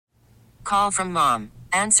call from mom.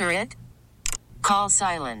 Answer it. Call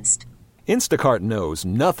silenced. Instacart knows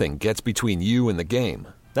nothing gets between you and the game.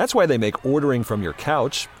 That's why they make ordering from your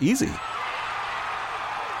couch easy.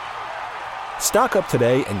 Stock up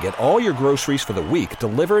today and get all your groceries for the week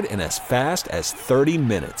delivered in as fast as 30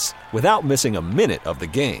 minutes without missing a minute of the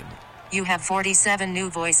game. You have 47 new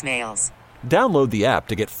voicemails. Download the app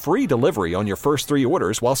to get free delivery on your first 3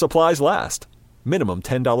 orders while supplies last. Minimum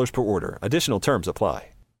 $10 per order. Additional terms apply.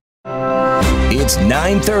 It's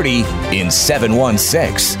 930 in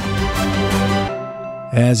 716.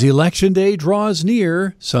 As Election Day draws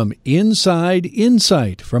near, some inside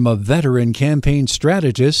insight from a veteran campaign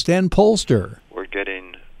strategist and pollster. We're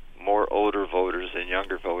getting more older voters than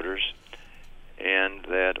younger voters, and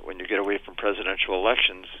that when you get away from presidential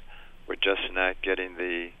elections, we're just not getting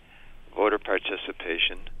the voter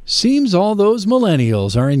participation. Seems all those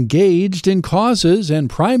millennials are engaged in causes and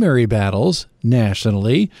primary battles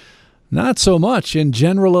nationally, not so much in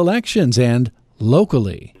general elections and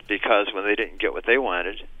locally. Because when they didn't get what they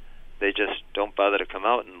wanted, they just don't bother to come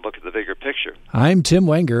out and look at the bigger picture. I'm Tim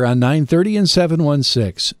Wenger on 930 and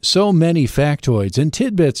 716. So many factoids and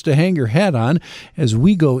tidbits to hang your hat on as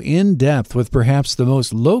we go in depth with perhaps the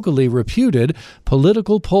most locally reputed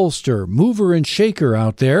political pollster, mover and shaker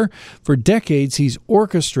out there. For decades, he's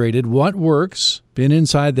orchestrated what works, been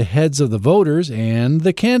inside the heads of the voters and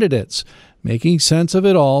the candidates, making sense of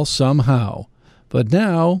it all somehow. But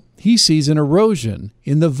now he sees an erosion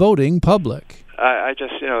in the voting public. I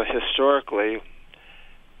just, historically,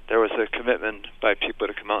 there was a commitment by people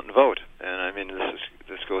to come out and vote. And, I mean,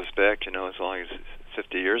 this goes back, as long as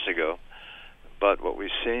 50 years ago. But what we've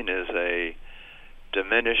seen is a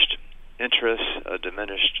diminished interest, a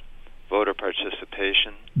diminished voter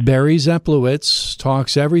participation. Barry Zeplowitz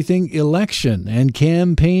talks everything election and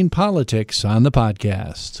campaign politics on the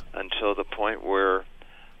podcast. Until the point where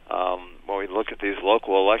when we look at these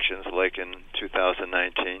local elections, like in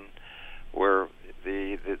 2019, where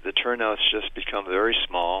the turnout's just become very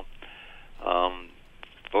small,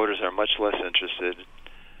 voters are much less interested.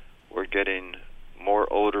 We're getting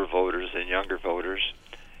more older voters than younger voters,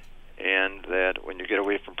 and that when you get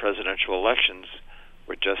away from presidential elections,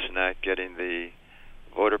 we're just not getting the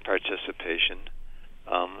voter participation.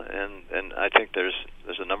 And I think there's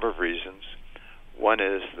a number of reasons. One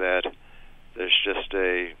is that there's just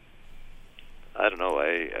a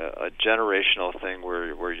generational thing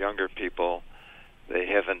where younger people, they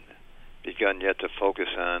haven't begun yet to focus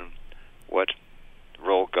on what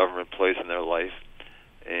role government plays in their life,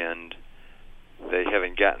 and they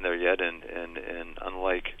haven't gotten there yet. And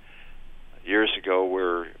unlike years ago,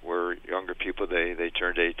 where younger people they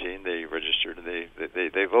turned 18, they registered, and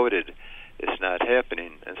they voted, it's not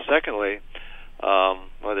happening. And secondly,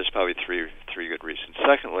 there's probably three good reasons.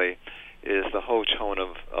 Secondly, is the whole tone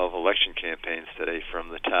of election campaigns today, from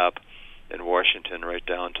the top in Washington right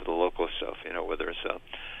down to the local stuff.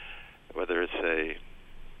 Whether it's a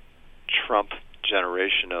Trump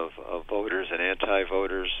generation of voters and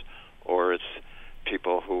anti-voters, or it's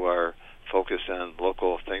people who are focused on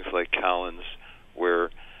local things like Collins,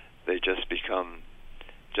 where they just become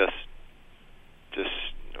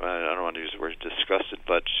I don't want to use the word disgusted,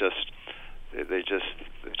 but they just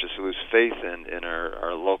lose faith in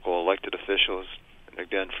our local elected officials, and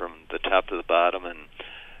again, from the top to the bottom. And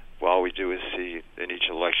all we do is see in each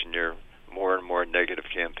election year more and more negative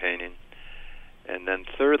campaigning. And then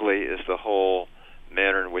thirdly is the whole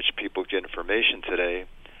manner in which people get information today,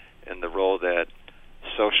 and the role that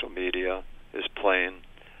social media is playing.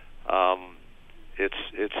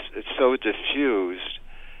 It's so diffused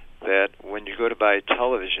that when you go to buy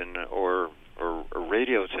television or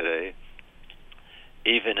radio today,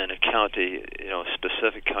 even in a county,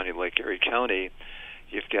 specific county like Erie County,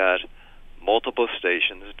 you've got multiple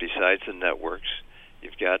stations besides the networks.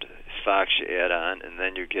 You've got Fox you add on, and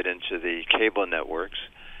then you get into the cable networks,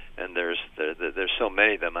 and there's so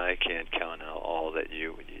many of them I can't count all that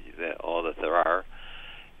there are,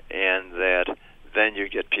 and that then you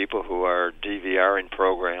get people who are DVRing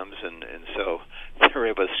programs, and so they're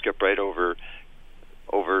able to skip right over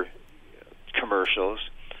commercials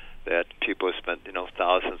that people have spent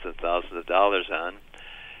thousands and thousands of dollars on,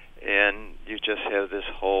 and you just have this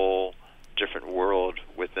whole different world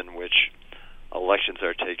within which elections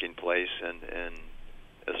are taking place, and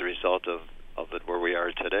as a result of it, where we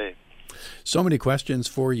are today. So many questions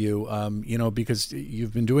for you, because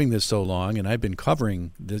you've been doing this so long, and I've been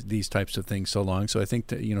covering these types of things so long. So I think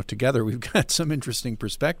that, together we've got some interesting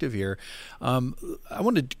perspective here. I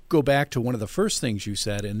want to go back to one of the first things you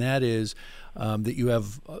said, and that is that you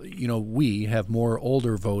have, we have more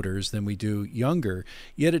older voters than we do younger.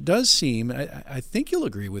 Yet it does seem, I think you'll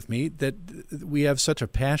agree with me, that we have such a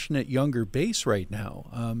passionate younger base right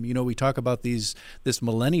now. We talk about this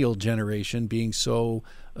millennial generation being so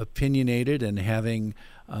opinionated and having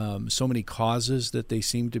so many causes that they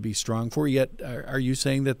seem to be strong for. Yet, are you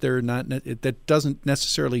saying that they're not? That doesn't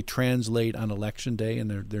necessarily translate on election day, and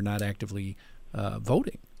they're not actively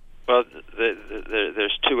voting? Well,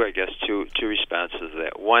 there's two responses to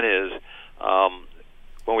that. One is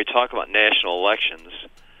when we talk about national elections,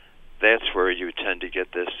 that's where you tend to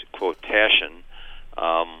get this quote passion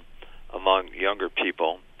among younger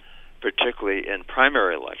people, particularly in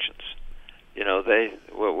primary elections.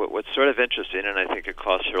 What's sort of interesting, and I think it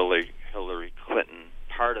cost Hillary Clinton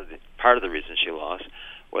part of the reason she lost,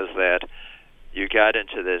 was that you got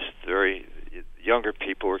into this very younger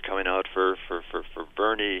people were coming out for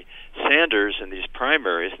Bernie Sanders in these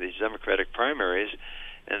primaries, these Democratic primaries,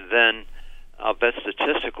 and then I'll bet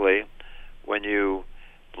statistically, when you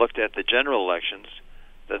looked at the general elections,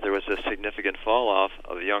 that there was a significant fall off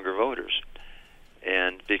of younger voters,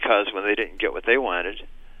 and because when they didn't get what they wanted,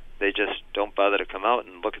 they just don't bother to come out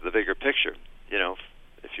and look at the bigger picture.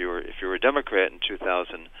 If you were a Democrat in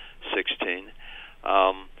 2016,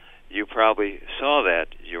 you probably saw that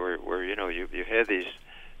you had these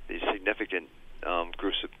significant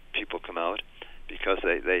groups of people come out because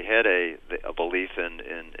they had a belief in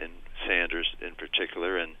Sanders in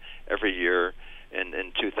particular, and every year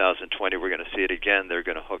in 2020 we're going to see it again. They're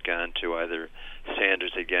going to hook on to either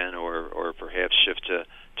Sanders again or perhaps shift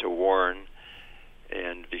to Warren.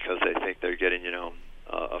 And because they think they're getting,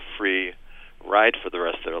 a free ride for the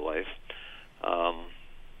rest of their life,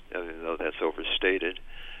 though that's overstated.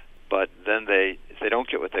 But then if they don't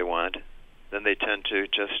get what they want, then they tend to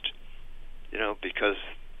just, because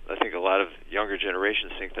I think a lot of younger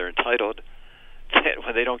generations think they're entitled, that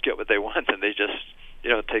when they don't get what they want, then they just,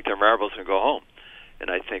 take their marbles and go home. And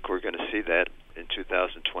I think we're going to see that in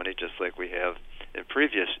 2020, just like we have in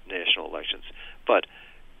previous national elections. But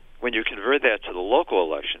when you convert that to the local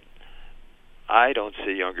election, I don't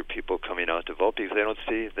see younger people coming out to vote because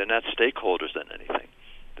they're not stakeholders in anything.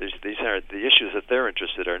 These are the issues that they're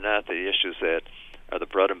interested in, are not the issues that are the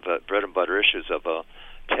bread and butter issues of a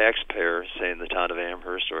taxpayer, say in the town of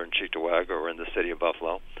Amherst or in Cheektowaga or in the city of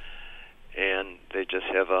Buffalo. And they just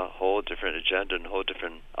have a whole different agenda and a whole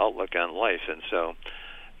different outlook on life. And so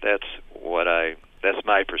that's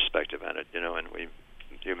my perspective on it, and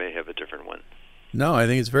you may have a different one. No, I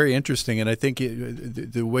think it's very interesting, and I think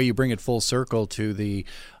the way you bring it full circle to the,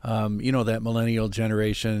 that millennial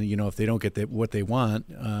generation, if they don't get what they want,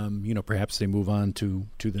 perhaps they move on to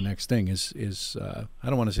the next thing. Is I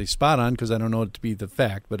don't want to say spot on because I don't know it to be the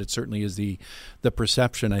fact, but it certainly is the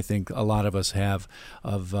perception I think a lot of us have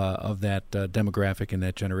of that demographic and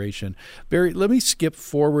that generation. Barry, let me skip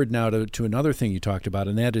forward now to another thing you talked about,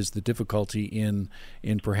 and that is the difficulty in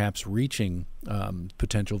perhaps reaching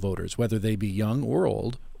potential voters, whether they be young or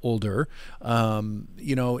older,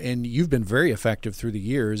 and you've been very effective through the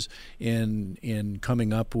years in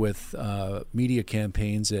coming up with media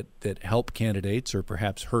campaigns that help candidates or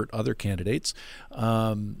perhaps hurt other candidates.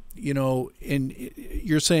 And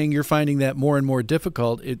you're saying you're finding that more and more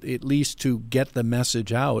difficult, at least to get the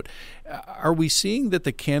message out. Are we seeing that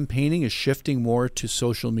the campaigning is shifting more to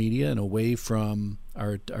social media and away from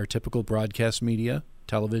our typical broadcast media,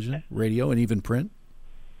 television, radio, and even print?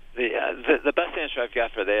 The best answer I've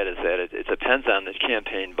got for that is that it depends on the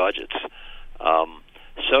campaign budgets.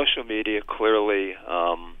 Social media clearly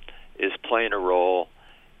is playing a role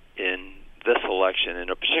in this election, and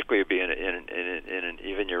particularly being in an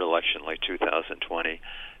even-year election like 2020.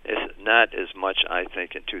 It's not as much, I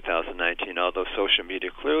think, in 2019, although social media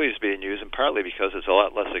clearly is being used, and partly because it's a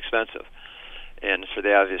lot less expensive. And for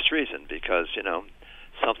the obvious reason, because,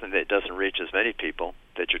 something that doesn't reach as many people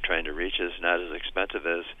that you're trying to reach is not as expensive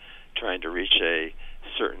as trying to reach a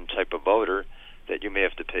certain type of voter that you may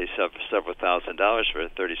have to pay several $1,000s for a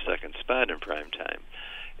 30-second spot in prime time.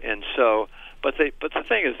 And so, but the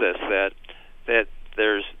thing is this, that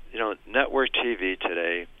there's network TV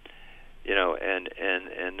today,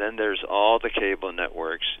 and then there's all the cable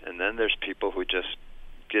networks, and then there's people who just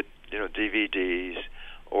get DVDs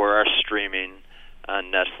or are streaming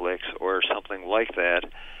on Netflix or something like that,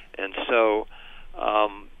 and so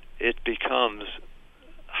it becomes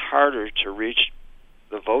harder to reach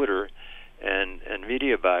the voter and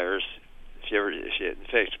media buyers. In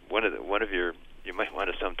fact, you might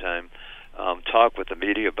want to sometime talk with the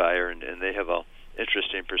media buyer, and they have a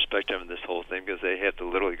interesting perspective on this whole thing because they have to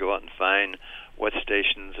literally go out and find what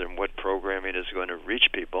stations and what programming is going to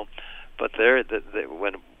reach people. But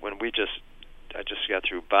when we just I just got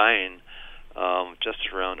through buying just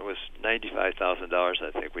around, it was $95,000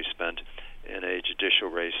 I think we spent in a judicial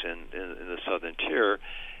race in the Southern Tier,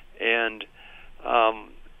 and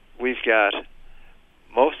we've got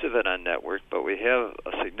most of it on network, but we have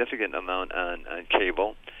a significant amount on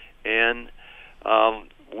cable, and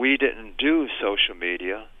we didn't do social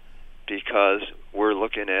media because we're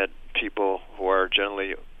looking at people who are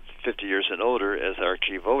generally 50 years and older as our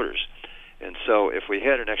key voters. And so if we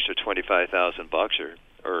had an extra $25,000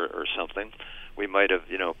 or something, we might have,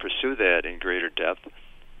 pursued that in greater depth.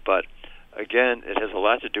 But again, it has a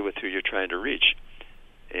lot to do with who you're trying to reach.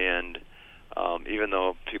 And even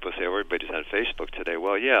though people say everybody's on Facebook today,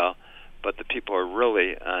 well, yeah, but the people who are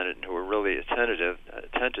really on it and who are really attentive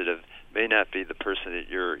may not be the person that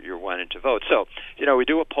you're wanting to vote. So, we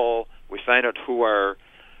do a poll, we find out who our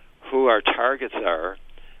targets are,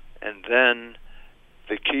 and then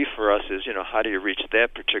the key for us is, how do you reach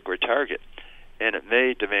that particular target? And it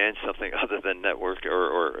may demand something other than network,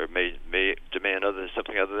 or it may demand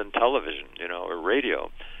something other than television, or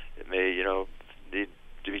radio. It may, need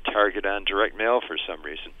to be targeted on direct mail for some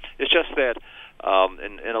reason. It's just that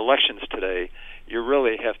in elections today, you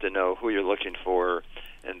really have to know who you're looking for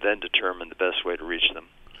and then determine the best way to reach them.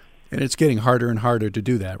 And it's getting harder and harder to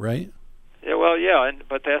do that, right? Yeah, well, yeah,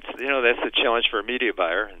 but that's the challenge for a media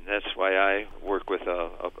buyer, and that's why I work with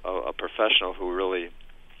a professional who really,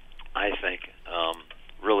 I think,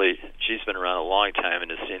 she's been around a long time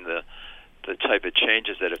and has seen the type of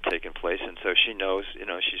changes that have taken place, and so she knows,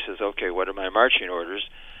 she says, okay, what are my marching orders?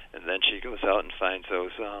 And then she goes out and finds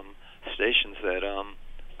those stations that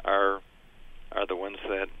are the ones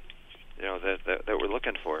that that we're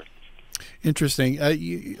looking for. Interesting.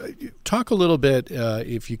 You talk a little bit,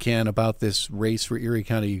 if you can, about this race for Erie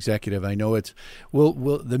County Executive. I know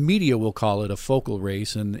the media will call it a focal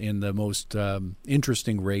race and in the most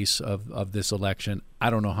interesting race of this election.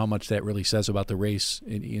 I don't know how much that really says about the race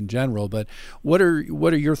in general, but what are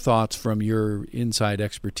your thoughts from your inside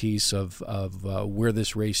expertise of where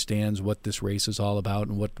this race stands, what this race is all about,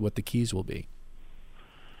 and what the keys will be?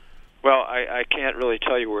 Well, I can't really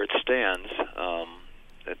tell you where it stands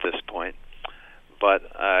at this point, but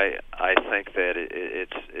I think that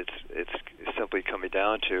it's simply coming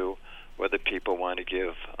down to whether people want to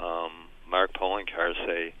give Mark Poloncarz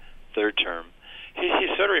a third term. He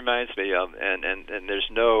sort of reminds me of, and there's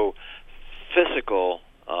no physical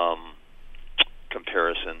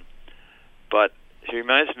comparison, but he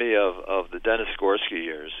reminds me of the Dennis Gorski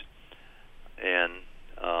years, and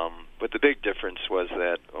but the big difference was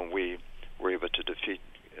that when we were able to defeat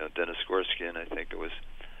Dennis Gorski, and I think it was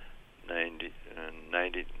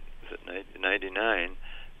 99,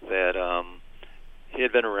 that he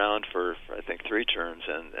had been around for I think 3 terms,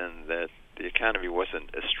 and that the economy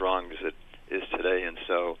wasn't as strong as it is today, and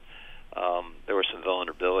so there were some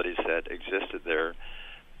vulnerabilities that existed there.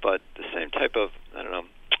 But the same type of, I don't know,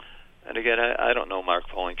 and again, I don't know Mark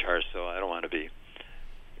Poloncarz, so I don't want to be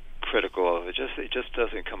critical of it. He just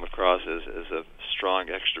doesn't come across as a strong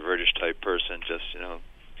extrovertish type person. Just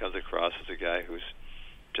comes across as a guy who's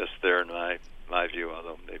just there in my view,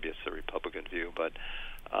 although maybe it's the Republican view, but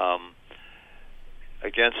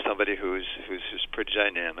against somebody who's pretty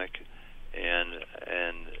dynamic and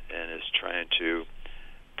is trying to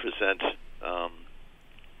present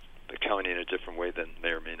the county in a different way than may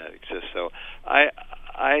or may not exist. So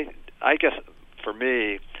I guess for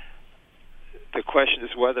me, the question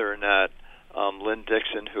is whether or not Lynn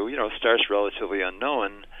Dixon, who starts relatively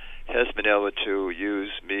unknown, has been able to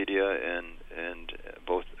use media and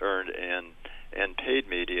both earned and paid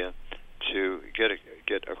media to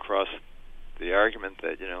get across the argument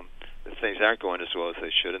that that things aren't going as well as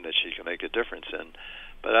they should, and that she can make a difference.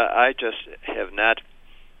 But I just have not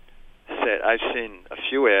said. I've seen a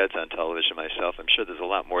few ads on television myself. I'm sure there's a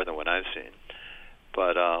lot more than what I've seen.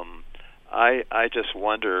 But I just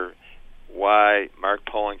wonder why Mark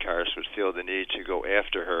Poloncarz would feel the need to go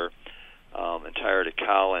after her and Tyra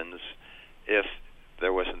Collins if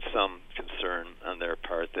there wasn't some concern on their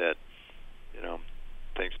part that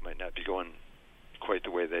things might not be going quite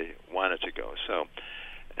the way they want it to go. So,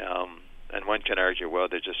 and one can argue, well,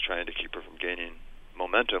 they're just trying to keep her from gaining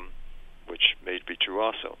momentum, which may be true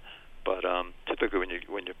also. But typically,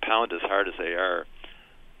 when you pound as hard as they are,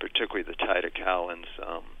 particularly the Tyra Collins,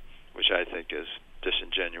 which I think is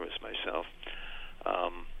disingenuous myself.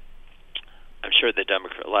 I'm sure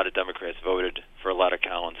a lot of Democrats voted for a lot of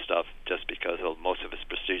Collins stuff just because of most of his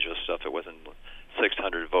procedural stuff. It wasn't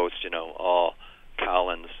 600 votes, all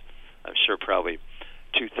Collins. I'm sure probably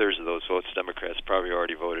 2/3 of those votes Democrats probably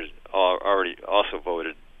already also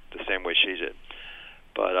voted the same way she did.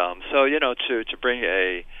 But so to bring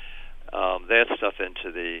a that stuff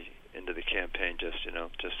into the campaign, just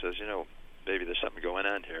says, maybe there's something going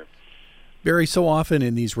on here. Barry, so often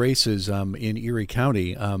in these races in Erie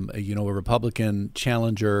County, a Republican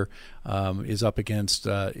challenger is up against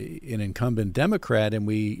an incumbent Democrat, and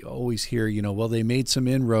we always hear, well, they made some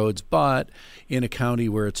inroads, but in a county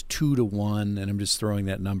where it's 2-1, and I'm just throwing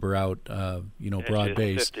that number out,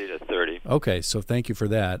 broad-based. 50 to 30. Okay, so thank you for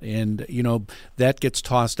that. And, that gets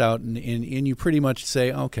tossed out, and you pretty much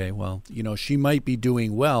say, okay, well, she might be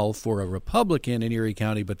doing well for a Republican in Erie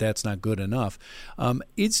County, but that's not good enough.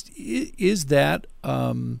 Is that,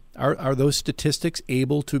 are those statistics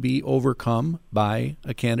able to be overcome by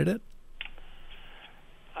a candidate?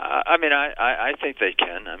 I think they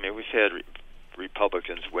can. I mean, we've had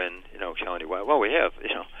Republicans win, countywide. Well, we have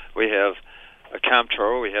a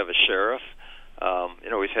comptroller, we have a sheriff.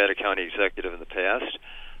 We've had a county executive in the past.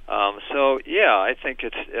 I think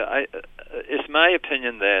it's my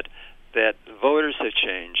opinion that voters have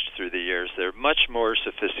changed through the years. They're much more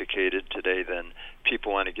sophisticated today than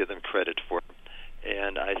people want to give them credit for.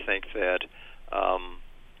 And I think that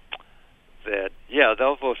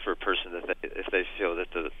they'll vote for a person if they feel that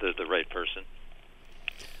they're the right person.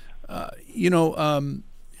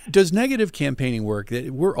 Does negative campaigning work?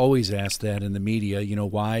 We're always asked that in the media.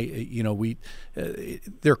 Why?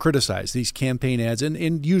 They're criticized, these campaign ads,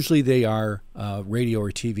 and usually they are radio or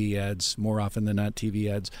TV ads, more often than not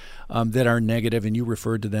TV ads, that are negative, and you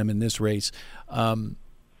referred to them in this race.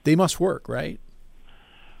 They must work, right?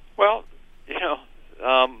 Well,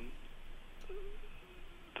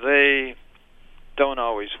 they don't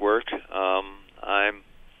always work. I'm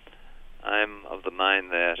of the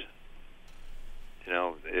mind that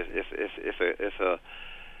if a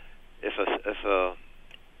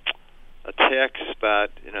tax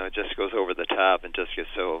spot just goes over the top and just gets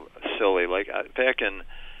so silly, like back in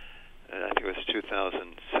I think it was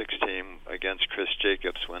 2016 against Chris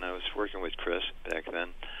Jacobs when I was working with Chris back then,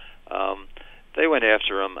 they went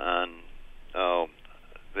after him on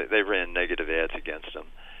they ran negative ads against him,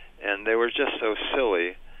 and they were just so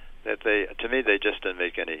silly that they just didn't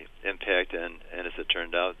make any impact, and as it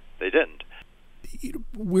turned out, they didn't.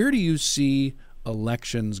 Where do you see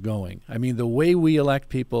elections going? I mean, the way we elect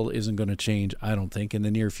people isn't going to change, I don't think, in the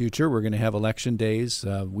near future. We're going to have election days.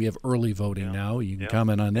 We have early voting now. You can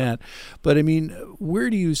comment on that. But, I mean, where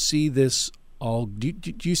do you see this all? Do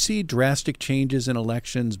you see drastic changes in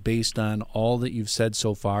elections based on all that you've said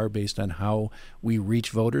so far, based on how we reach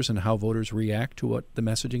voters and how voters react to what the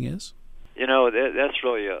messaging is? That's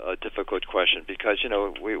really a difficult question because,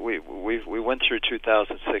 we went through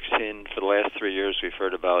 2016. For the last 3 years, we've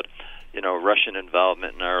heard about, Russian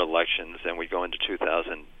involvement in our elections, and we go into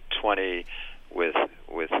 2020 with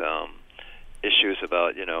issues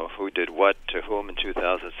about, who did what to whom in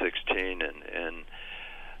 2016. And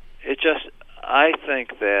it just, I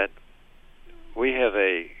think that we have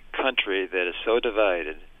a country that is so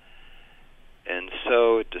divided and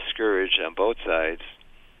so discouraged on both sides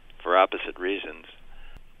for opposite reasons.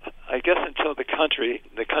 I guess until the country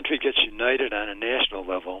gets united on a national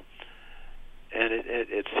level, and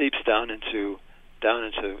it seeps down into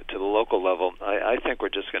the local level, I think we're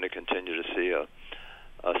just going to continue to see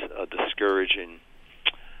a discouraging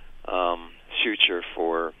future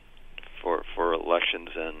for elections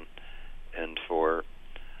and for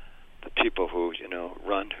the people who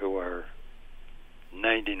run, who are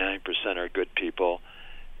 99% are good people,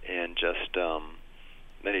 and just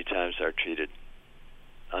many times are treated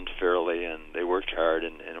unfairly, and they worked hard,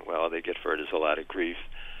 and they get for it is a lot of grief.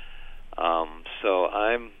 So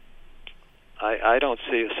I don't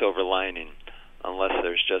see a silver lining unless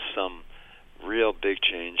there's just some real big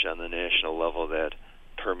change on the national level that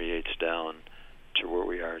permeates down to where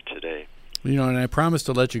we are today. And I promise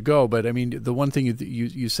to let you go, but I mean, the one thing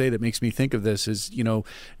you say that makes me think of this is,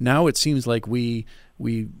 now it seems like we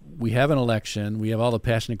have an election, we have all the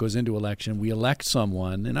passion that goes into election, we elect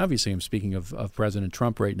someone, and obviously I'm speaking of President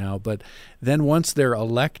Trump right now, but then once they're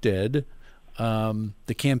elected,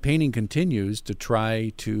 the campaigning continues to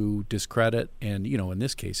try to discredit and, in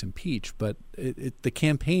this case, impeach, but the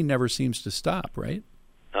campaign never seems to stop, right?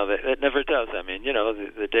 No, it never does. I mean,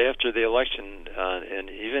 the day after the election, and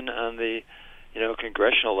even on the,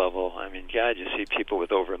 congressional level, I mean, God, you see people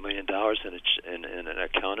with over $1 million in an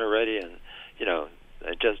account already, and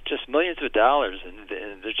just millions of dollars, and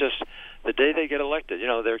they're just, the day they get elected,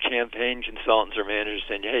 their campaign consultants or managers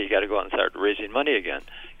saying, hey, you got to go out and start raising money again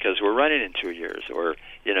because we're running in 2 years, or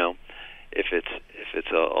if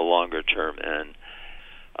it's a longer term, and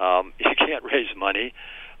you can't raise money.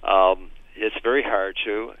 It's very hard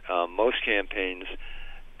to. Most campaigns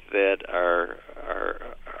that are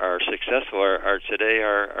are successful are today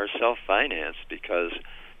are self-financed, because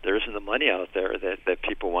there isn't the money out there that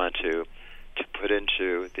people want to put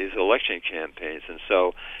into these election campaigns. And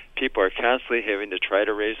so people are constantly having to try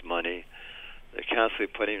to raise money. They're constantly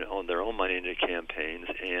putting their own money into campaigns,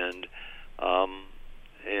 and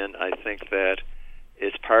I think that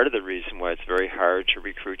it's part of the reason why it's very hard to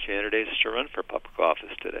recruit candidates to run for public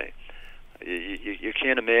office today. You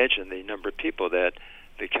can't imagine the number of people that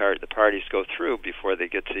the parties go through before they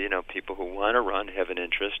get to people who want to run, have an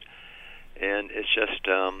interest, and it's just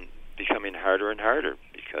becoming harder and harder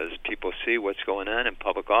because people see what's going on in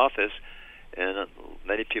public office, and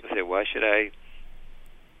many people say, why should I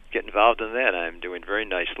get involved in that? I'm doing very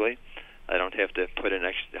nicely. I don't have to put in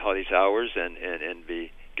all these hours and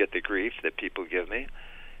get the grief that people give me,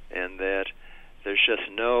 and that there's just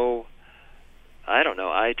no, I don't know,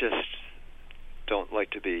 I just don't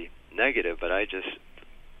like to be negative, but I just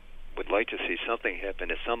would like to see something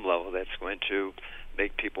happen at some level that's going to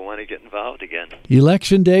make people want to get involved again.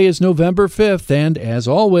 Election Day is November 5th, and as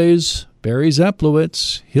always, Barry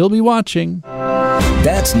Zeplowitz, he'll be watching.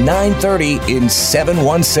 That's 930 in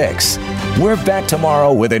 716. We're back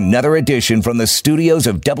tomorrow with another edition from the studios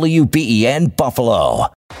of WBEN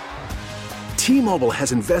Buffalo. T-Mobile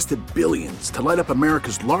has invested billions to light up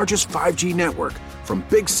America's largest 5G network, from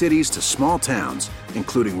big cities to small towns,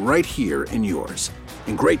 including right here in yours.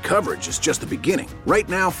 And great coverage is just the beginning. Right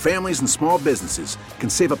now, families and small businesses can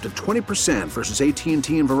save up to 20% versus AT&T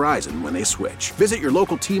and Verizon when they switch. Visit your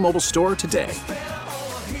local T-Mobile store today.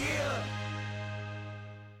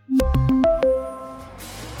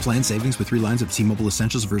 Plan savings with 3 lines of T-Mobile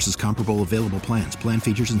Essentials versus comparable available plans. Plan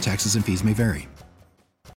features and taxes and fees may vary.